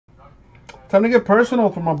Time to get personal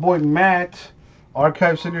for my boy Matt.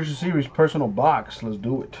 Archive Signature Series personal box. Let's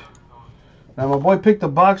do it. Now my boy picked a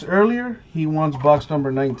box earlier. He wants box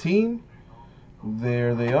number 19.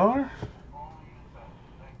 There they are.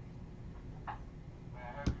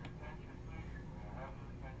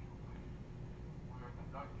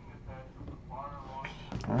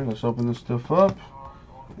 Alright, let's open this stuff up.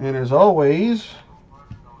 And as always,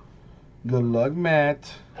 good luck,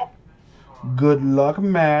 Matt. Good luck,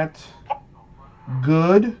 Matt.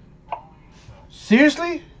 Good.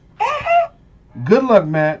 Seriously? Good luck,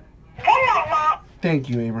 Matt. Thank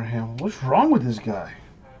you, Abraham. What's wrong with this guy?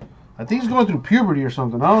 I think he's going through puberty or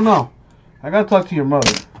something. I don't know. I gotta talk to your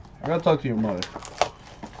mother. You're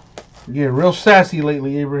getting real sassy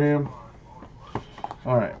lately, Abraham.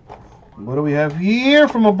 Alright. What do we have here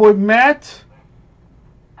from my boy Matt?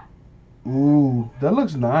 Ooh, that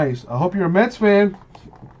looks nice. I hope you're a Mets fan.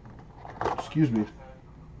 Excuse me.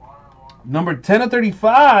 Number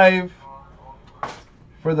 10/35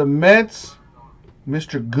 for the Mets,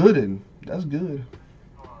 Mr. Gooden. That's good.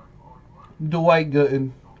 Dwight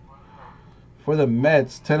Gooden. For the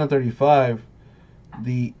Mets, 10/35,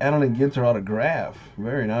 the Adeline Ginter autograph.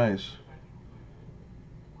 Very nice.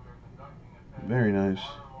 Very nice.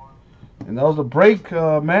 And that was the break,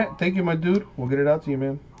 Matt. Thank you, my dude. We'll get it out to you,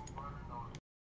 man.